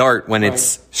outfield a dart when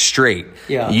it's straight.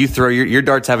 Yeah. You throw your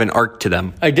darts have an arc to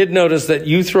them. I did notice that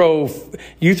you throw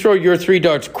your 3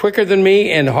 darts quicker than me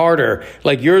and harder.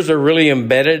 Like yours are really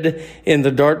embedded in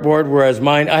the dartboard, whereas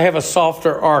mine, I have a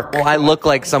softer arc. Well, I look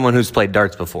like someone who's played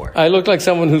darts before. I look like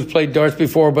someone who's played darts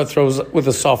before, but throws with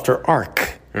a softer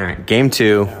arc. All right, game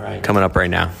 2 coming up right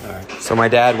now. All right. So my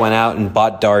dad went out and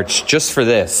bought darts just for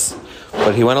this,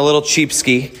 but he went a little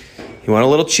cheapski. He went a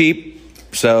little cheap,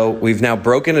 so we've now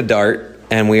broken a dart,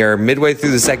 and we are midway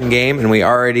through the second game, and we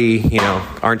already,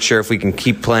 aren't sure if we can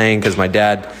keep playing because my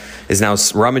dad is now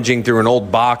rummaging through an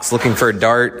old box looking for a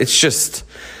dart.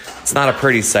 It's not a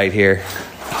pretty sight here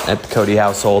at the Cody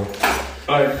household.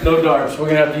 All right, no darts. We're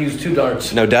going to have to use 2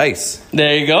 darts. No dice.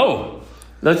 There you go.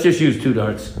 Let's just use 2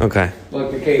 darts. Okay.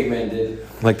 Like the caveman did.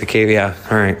 Like the cave, yeah.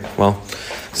 All right. Well,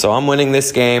 so I'm winning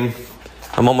this game.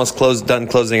 I'm almost done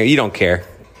closing it. You don't care.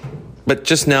 But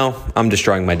just know I'm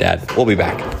destroying my dad. We'll be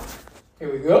back.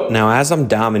 Here we go. Now, as I'm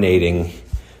dominating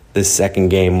this second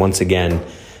game once again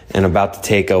and about to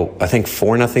take I think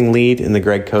 4-0 lead in the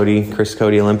Chris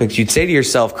Cody Olympics, you'd say to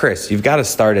yourself, Chris, you've got to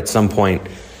start at some point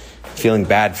feeling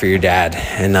bad for your dad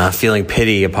and feeling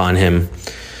pity upon him.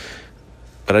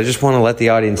 But I just want to let the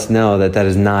audience know that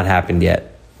has not happened yet.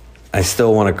 I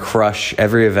still want to crush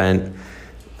every event.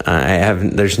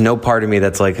 There's no part of me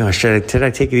that's like, oh, did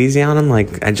I take it easy on him?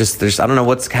 Like, I don't know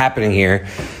what's happening here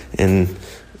in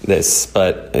this,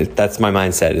 but that's my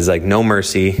mindset is like no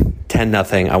mercy,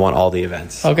 10-0. I want all the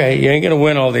events. Okay, you ain't gonna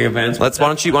win all the events. Why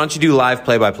don't you do live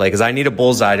play-by-play? Because I need a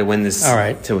bullseye to win this. All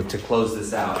right, to close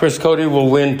this out. Chris Cody will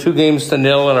win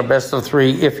 2-0 in a best of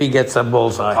 3 if he gets a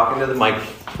bullseye. Talking to the mic.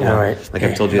 You know, All right. like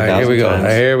I've told you a All right, thousand here we go.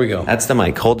 times. Here we go. That's the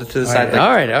mic. Hold it to the side. All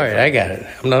right, I got it.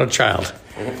 I'm not a child.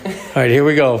 All right, here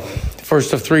we go.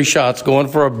 First of 3 shots, going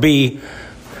for a B.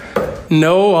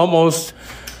 No, almost.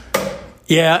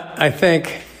 Yeah, I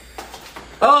think.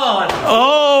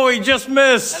 Oh, he just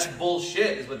missed. That's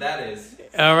bullshit is what that is.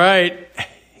 All right.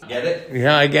 Get it?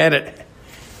 Yeah, I get it.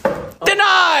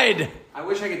 Denied! I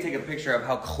wish I could take a picture of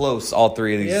how close all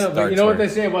 3 of these Yeah, darts but you know were. what they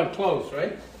say about close,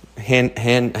 right?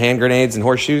 Hand grenades and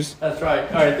horseshoes? That's right.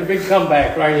 All right, the big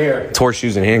comeback right here. It's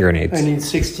horseshoes and hand grenades. I need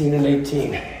 16 and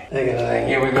 18. Look at that.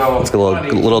 Here we go. Let's get a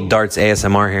little darts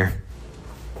ASMR here.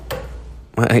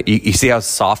 You see how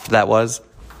soft that was?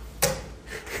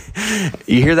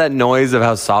 You hear that noise of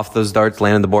how soft those darts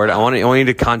land on the board? I want you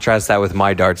to contrast that with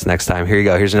my darts next time. Here you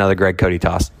go. Here's another Greg Cody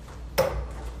toss.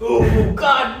 Oh,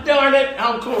 God darn it.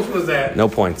 How close was that? No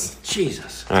points.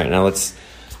 Jesus. All right, now let's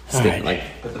right.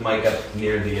 put the mic up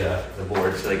near the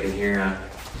board so they can hear.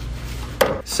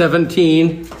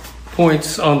 17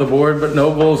 points on the board, but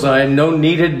no bullseye. No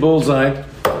needed bullseye.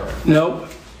 Nope.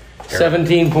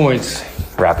 17 points.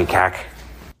 Rappy cack.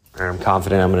 I'm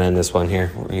confident I'm going to end this one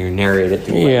here. You narrate it.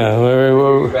 Yeah.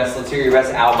 Let's hear your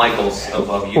best Al Michaels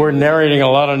of you. We're narrating a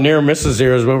lot of near misses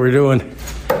here is what we're doing.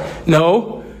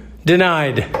 No.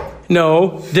 Denied.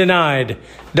 No. Denied.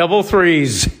 Double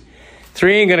 3s.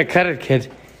 3 ain't going to cut it,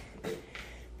 kid.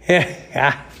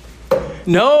 Yeah.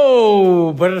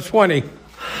 No, but a 20.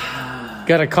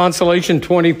 Got a consolation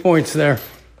 20 points there.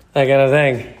 I got a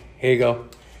thing. Here you go.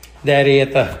 Daddy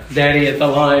at the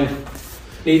line.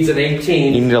 Needs an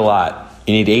 18. You need a lot.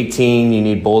 You need 18. You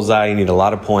need bullseye. You need a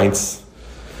lot of points.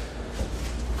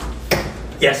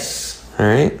 Yes. All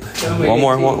right. One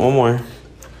more.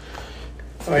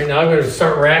 All right, now I'm going to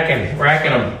start racking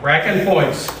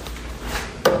points.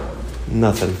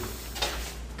 Nothing.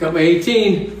 Got my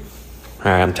 18.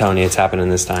 All right, I'm telling you, it's happening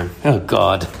this time. Oh,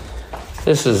 God.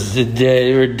 This is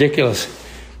ridiculous.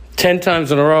 10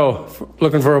 times in a row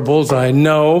looking for a bullseye.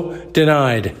 No,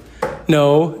 denied.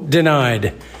 No,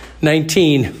 denied.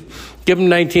 19. Give him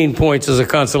 19 points as a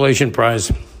consolation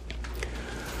prize.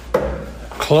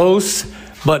 Close,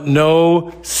 but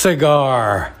no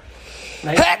cigar.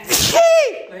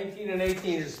 19 and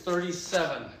 18 is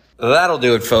 37. That'll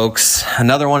do it, folks.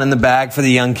 Another one in the bag for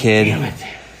the young kid. Damn it.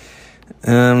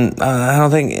 I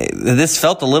don't think this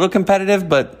felt a little competitive,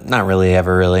 but not really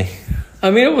ever really. I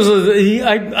mean, it was.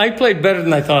 I played better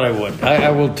than I thought I would.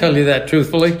 I will tell you that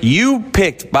truthfully. You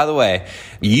picked, by the way,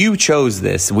 you chose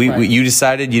this. You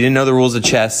decided you didn't know the rules of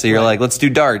chess, so you're like, let's do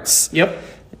darts. Yep.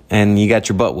 And you got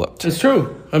your butt whooped. It's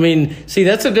true. I mean, see,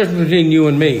 that's the difference between you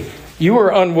and me. You were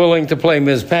unwilling to play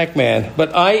Ms. Pac-Man,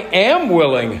 but I am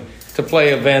willing to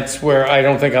play events where I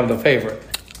don't think I'm the favorite.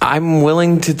 I'm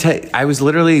willing to take. I was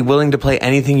literally willing to play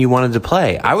anything you wanted to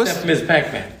play. Except Ms.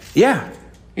 Pac-Man. Yeah.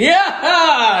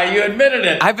 Yeah, you admitted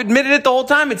it. I've admitted it the whole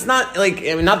time. It's not like,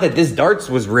 I mean, not that this darts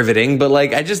was riveting, but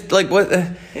like, I just like what?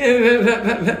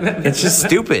 It's just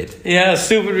stupid. Yeah,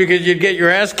 stupid because you'd get your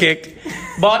ass kicked.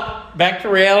 But back to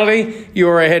reality, you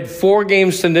were ahead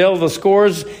 4-0. The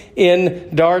scores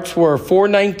in darts were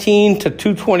 419 to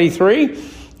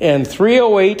 223 and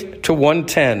 308 to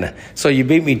 110. So you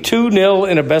beat me 2-0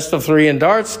 in a best of 3 in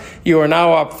darts. You are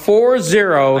now up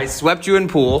 4-0. I swept you in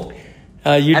pool.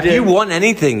 Have you won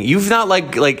anything? You've not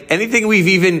like anything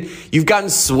you've gotten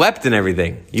swept in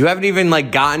everything. You haven't even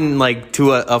like gotten like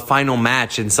to a final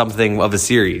match in something of a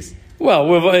series.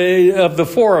 Well, of the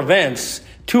 4 events,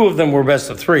 2 of them were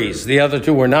best of 3s. The other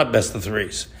 2 were not best of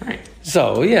 3s. Right.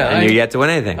 So, yeah. And you're yet to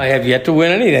win anything. I have yet to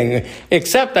win anything,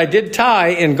 except I did tie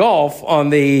in golf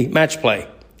on the match play,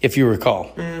 if you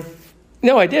recall.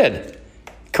 No, I did.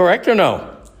 Correct or no?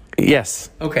 Yes.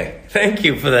 Okay. Thank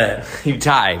you for that. You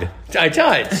tied. I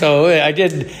tied. So I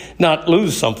did not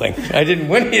lose something. I didn't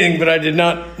win anything, but I did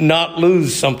not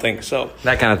lose something. So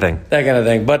That kind of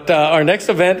thing. But our next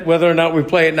event, whether or not we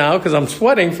play it now, because I'm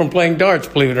sweating from playing darts,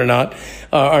 believe it or not,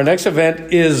 our next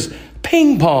event is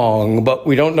ping pong, but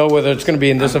we don't know whether it's going to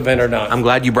be in this event or not. I'm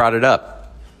glad you brought it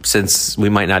up, since we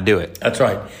might not do it. That's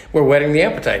right. We're whetting the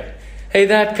appetite. Hey,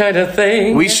 that kind of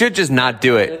thing. We should just not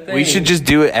do it. We should just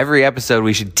do it every episode.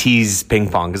 We should tease ping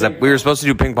pong, because we were supposed to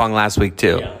do ping pong last week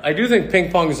too. Yeah, I do think ping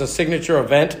pong is a signature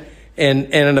event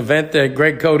and an event that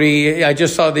Greg Cody, I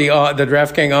just saw the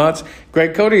DraftKings odds.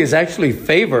 Greg Cody is actually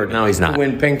favored No, he's not. to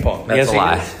win ping pong. That's a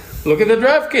lie. Look at the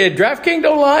DraftKings. DraftKings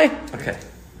don't lie. Okay.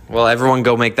 Well, everyone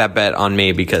go make that bet on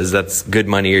me, because that's good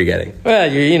money you're getting. Well,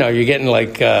 you're getting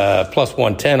like plus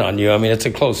 110 on you. I mean, it's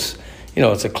a close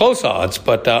odds,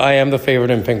 but I am the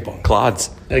favorite in ping pong. Clods.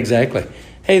 Exactly.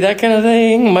 Hey, that kind of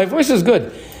thing. My voice is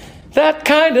good. That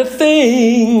kind of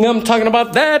thing. I'm talking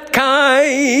about that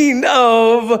kind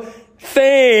of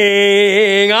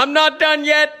thing. I'm not done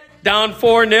yet. Down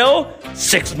 4-0.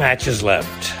 6 matches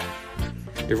left.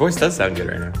 Your voice does sound good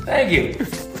right now. Thank you.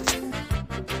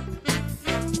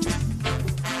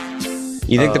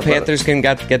 You think the Panthers can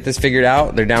get this figured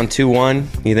out? They're down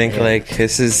 2-1. You think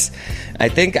this is? I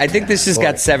think this has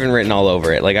got 7 written all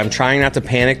over it. Like, I'm trying not to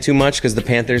panic too much because the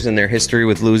Panthers and their history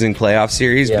with losing playoff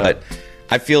series, but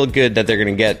I feel good that they're going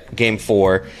to get Game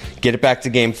 4, get it back to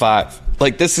Game 5.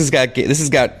 Like, this has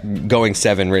got going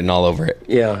 7 written all over it.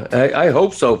 Yeah, I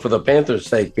hope so for the Panthers'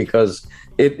 sake, because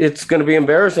it's going to be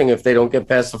embarrassing if they don't get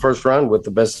past the first round with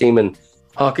the best team in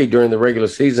hockey during the regular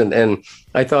season. And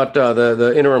I thought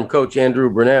the interim coach, Andrew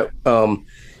Brunette,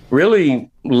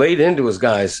 really laid into his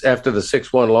guys after the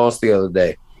 6-1 loss the other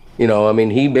day. You know, I mean,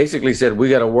 he basically said, we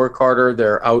got to work harder.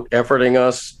 They're out-efforting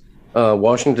us.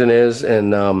 Washington is.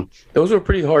 And those were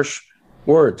pretty harsh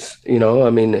words. You know, I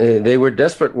mean, they were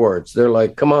desperate words. They're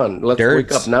like, come on, let's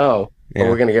wake up now. Or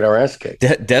we're going to get our ass kicked.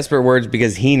 Desperate words,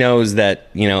 because he knows that,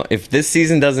 you know, if this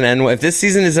season doesn't end, if this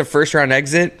season is a first-round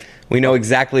exit, we know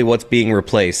exactly what's being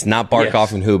replaced, not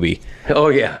Barkov and Hubie. Oh,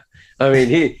 yeah. I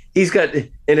mean, he's got –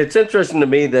 and it's interesting to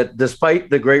me that despite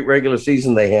the great regular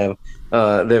season they have,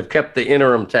 they've kept the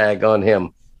interim tag on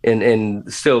him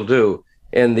and still do.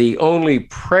 And the only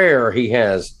prayer he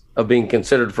has of being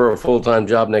considered for a full-time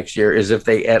job next year is if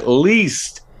they at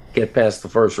least get past the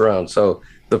first round. So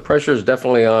the pressure is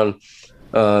definitely on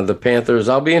the Panthers.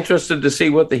 I'll be interested to see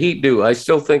what the Heat do. I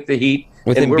still think the Heat –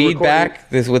 With Embiid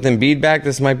back,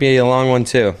 this might be a long one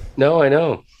too. No, I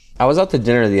know. I was out to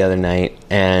dinner the other night,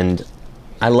 and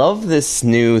I love this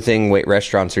new thing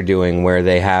restaurants are doing where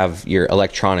they have your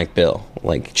electronic bill.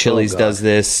 Like Chili's does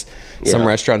this. Some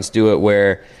restaurants do it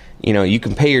where, you know, you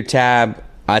can pay your tab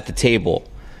at the table,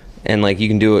 and like you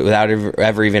can do it without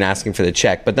ever even asking for the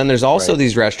check. But then there's also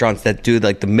these restaurants that do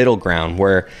like the middle ground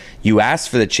where you ask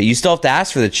for the check. You still have to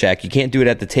ask for the check. You can't do it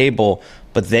at the table,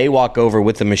 but they walk over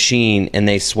with the machine and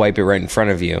they swipe it right in front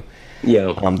of you.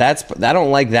 Yeah. I don't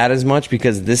like that as much,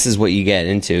 because this is what you get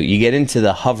into. You get into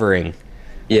the hovering.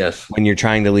 Yes. When you're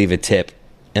trying to leave a tip,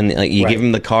 and like you give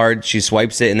them the card, she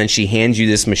swipes it, and then she hands you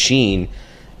this machine,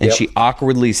 and she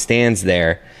awkwardly stands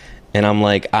there. And I'm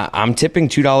like, I'm tipping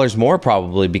 $2 more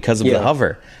probably because of the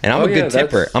hover. And I'm a good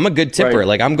tipper. I'm a good tipper.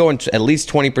 Like, I'm going at least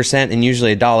 20% and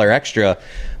usually $1 extra.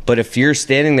 But if you're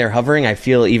standing there hovering, I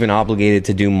feel even obligated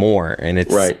to do more. And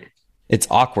it's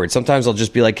awkward. Sometimes I'll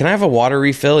just be like, can I have a water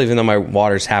refill, even though my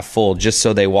water's half full, just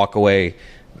so they walk away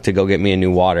to go get me a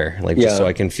new water, like just so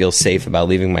I can feel safe about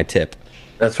leaving my tip.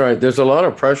 That's right. There's a lot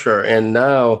of pressure. And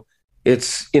now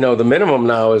it's, you know, the minimum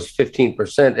now is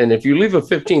 15%. And if you leave a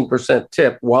 15%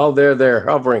 tip while they're there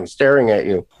hovering, staring at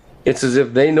you, it's as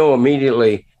if they know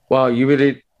immediately, wow, you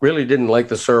really didn't like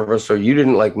the service, or you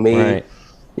didn't like me. Right.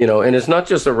 You know, and it's not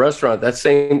just a restaurant.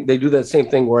 They do that same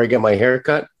thing where I get my hair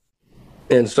cut.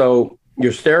 And so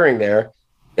you're staring there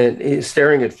and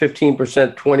staring at 15%,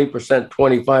 20%,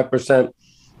 25%.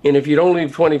 And if you don't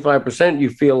leave 25%, you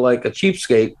feel like a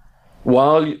cheapskate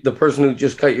while the person who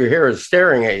just cut your hair is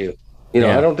staring at you. You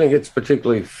know, I don't think it's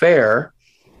particularly fair,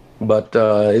 but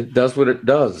it does what it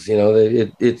does. You know,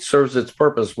 it serves its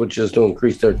purpose, which is to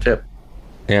increase their tip.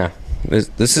 Yeah.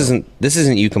 This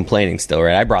isn't you complaining still,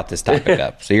 right? I brought this topic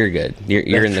up, so you're good.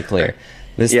 You're in the clear.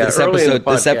 This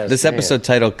episode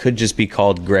title could just be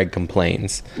called Greg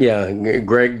Complains. Yeah,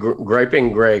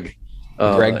 griping Greg.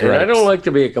 Greg, and I don't like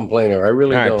to be a complainer. I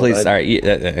really don't. All right, please. All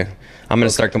right, I'm going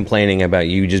to start complaining about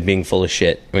you just being full of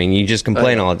shit. I mean, you just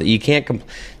complain all the time. You can't.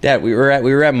 Dad, we were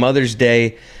at Mother's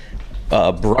Day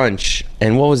brunch,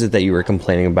 and what was it that you were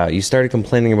complaining about? You started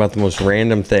complaining about the most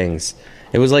random things.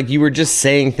 It was like you were just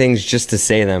saying things just to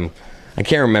say them. I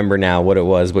can't remember now what it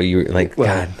was, but you were like,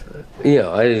 God. Yeah,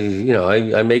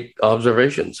 I make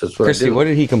observations. That's what Christy, I do. what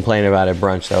did he complain about at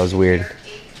brunch? That was weird.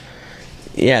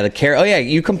 Yeah, the carrot. Oh yeah,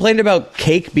 you complained about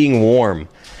cake being warm.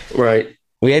 Right.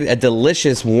 We had a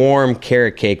delicious warm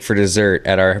carrot cake for dessert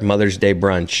at our Mother's Day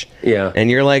brunch. Yeah. And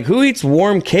you're like, who eats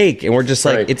warm cake? And we're just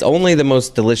like, it's only the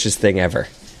most delicious thing ever.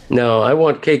 No, I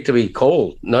want cake to be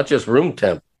cold, not just room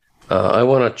temp. I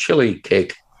want a chili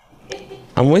cake.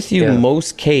 I'm with you. Yeah.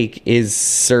 Most cake is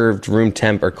served room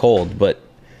temp or cold, but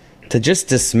to just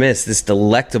dismiss this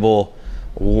delectable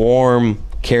warm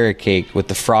carrot cake with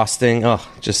the frosting,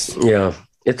 yeah.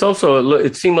 It's also,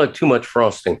 it seemed like too much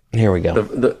frosting. Here we go.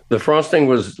 The frosting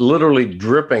was literally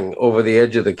dripping over the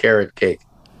edge of the carrot cake.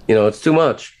 You know, it's too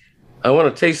much. I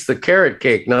want to taste the carrot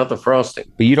cake, not the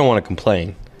frosting. But you don't want to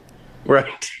complain.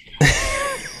 Right.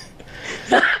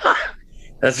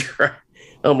 That's right.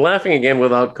 I'm laughing again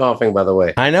without coughing, by the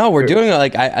way. I know we're doing all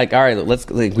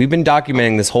right. We've been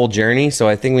documenting this whole journey, so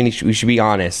I think we should be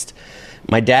honest.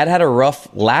 My dad had a rough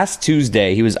last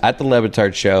Tuesday. He was at the Le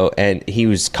Batard show and he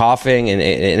was coughing and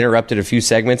it interrupted a few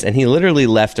segments, and he literally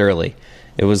left early.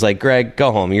 It was like, Greg,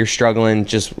 go home. You're struggling.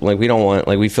 Just like, we don't want,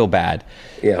 like, we feel bad.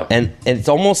 Yeah. And it's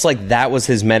almost like that was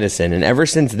his medicine. And ever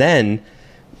since then,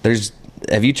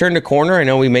 have you turned a corner? I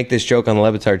know we make this joke on the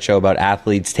Le Batard show about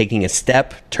athletes taking a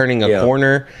step, turning a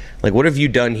corner. Like, what have you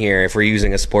done here if we're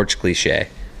using a sports cliche?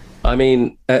 I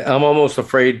mean, I'm almost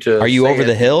afraid to. Are you over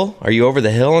the hill? Are you over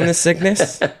the hill in this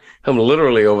sickness? I'm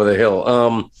literally over the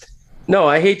hill. No,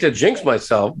 I hate to jinx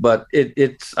myself, but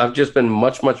I've just been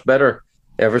much, much better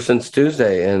ever since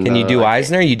Tuesday. And can you do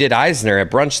Eisner? You did Eisner at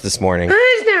brunch this morning.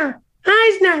 Eisner.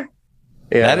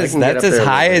 Yeah, that's as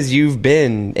high as you've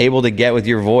been able to get with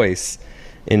your voice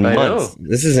in months.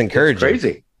 This is encouraging. It's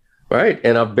crazy, right?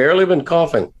 And I've barely been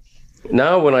coughing.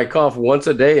 Now, when I cough once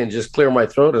a day and just clear my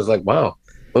throat, it's like, wow.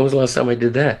 When was the last time I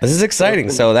did that? This is exciting.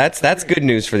 So that's good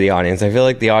news for the audience. I feel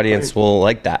like the audience will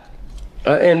like that.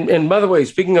 And by the way,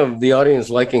 speaking of the audience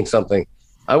liking something,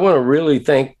 I want to really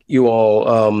thank you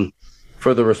all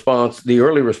for the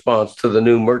early response to the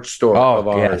new merch store of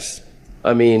ours. Yes.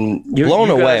 I mean, blown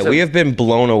away. We have been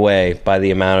blown away by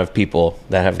the amount of people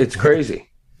that have. It's crazy,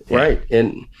 right?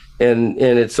 And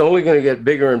it's only going to get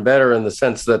bigger and better in the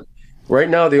sense that. Right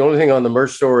now, the only thing on the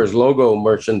merch store is logo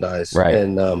merchandise. Right.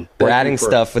 And we're adding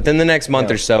stuff within the next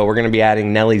month or so. We're going to be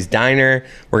adding Nellie's Diner.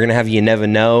 We're going to have You Never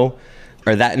Know,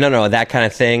 or that that kind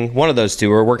of thing. One of those two.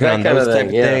 We're working on those type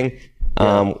of thing.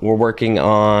 We're working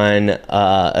on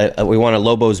we want a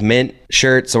Lobo's Mint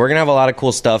shirt. So we're going to have a lot of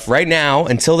cool stuff right now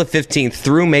until the 15th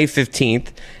through May 15th.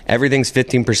 Everything's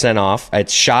 15% off.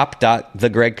 It's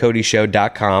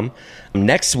shop.thegregcodyshow.com.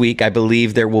 Next week, I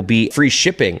believe there will be free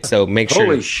shipping. So make sure.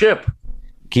 Holy ship.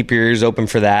 Keep your ears open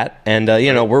for that. And,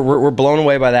 we're blown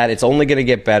away by that. It's only going to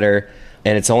get better,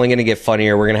 and it's only going to get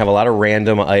funnier. We're going to have a lot of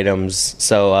random items.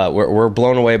 So we're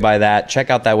blown away by that. Check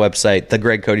out that website,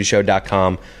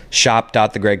 thegregcodyshow.com,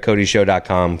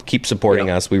 shop.thegregcodyshow.com. Keep supporting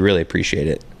us. We really appreciate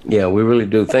it. Yeah, we really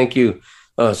do. Thank you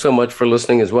so much for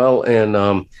listening as well. And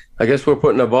I guess we're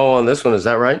putting a bow on this one. Is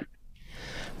that right?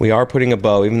 We are putting a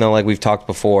bow, even though, like we've talked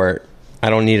before, I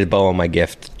don't need a bow on my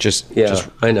gift. Just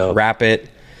I know. Wrap it.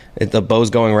 The bow's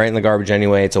going right in the garbage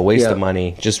anyway. It's a waste of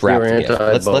money. Just wrap the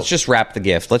gift. Let's just wrap the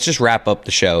gift. Let's just wrap up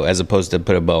the show as opposed to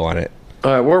put a bow on it.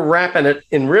 All right, we're wrapping it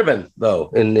in ribbon, though,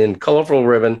 in colorful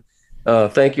ribbon.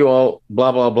 Thank you all,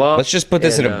 blah, blah, blah. Let's just put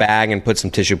this in a bag and put some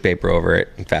tissue paper over it,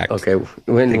 in fact. Okay,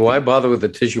 why bother with the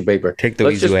tissue paper?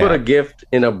 Let's just put a gift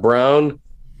in a brown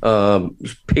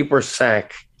paper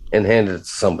sack and hand it to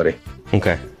somebody.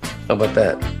 Okay. How about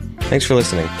that? Thanks for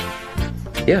listening.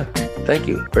 Yeah, thank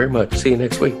you very much. See you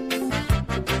next week.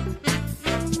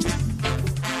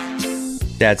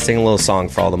 Dad, sing a little song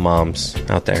for all the moms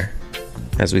out there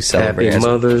as we celebrate. Happy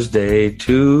Mother's Day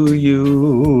to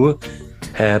you.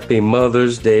 Happy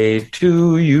Mother's Day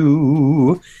to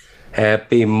you.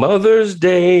 Happy Mother's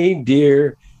Day,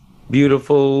 dear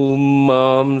beautiful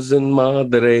moms and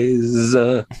madres.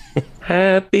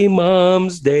 Happy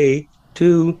Mom's Day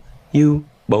to you.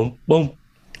 Boom, boom.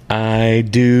 I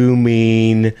do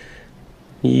mean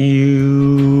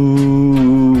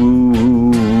you.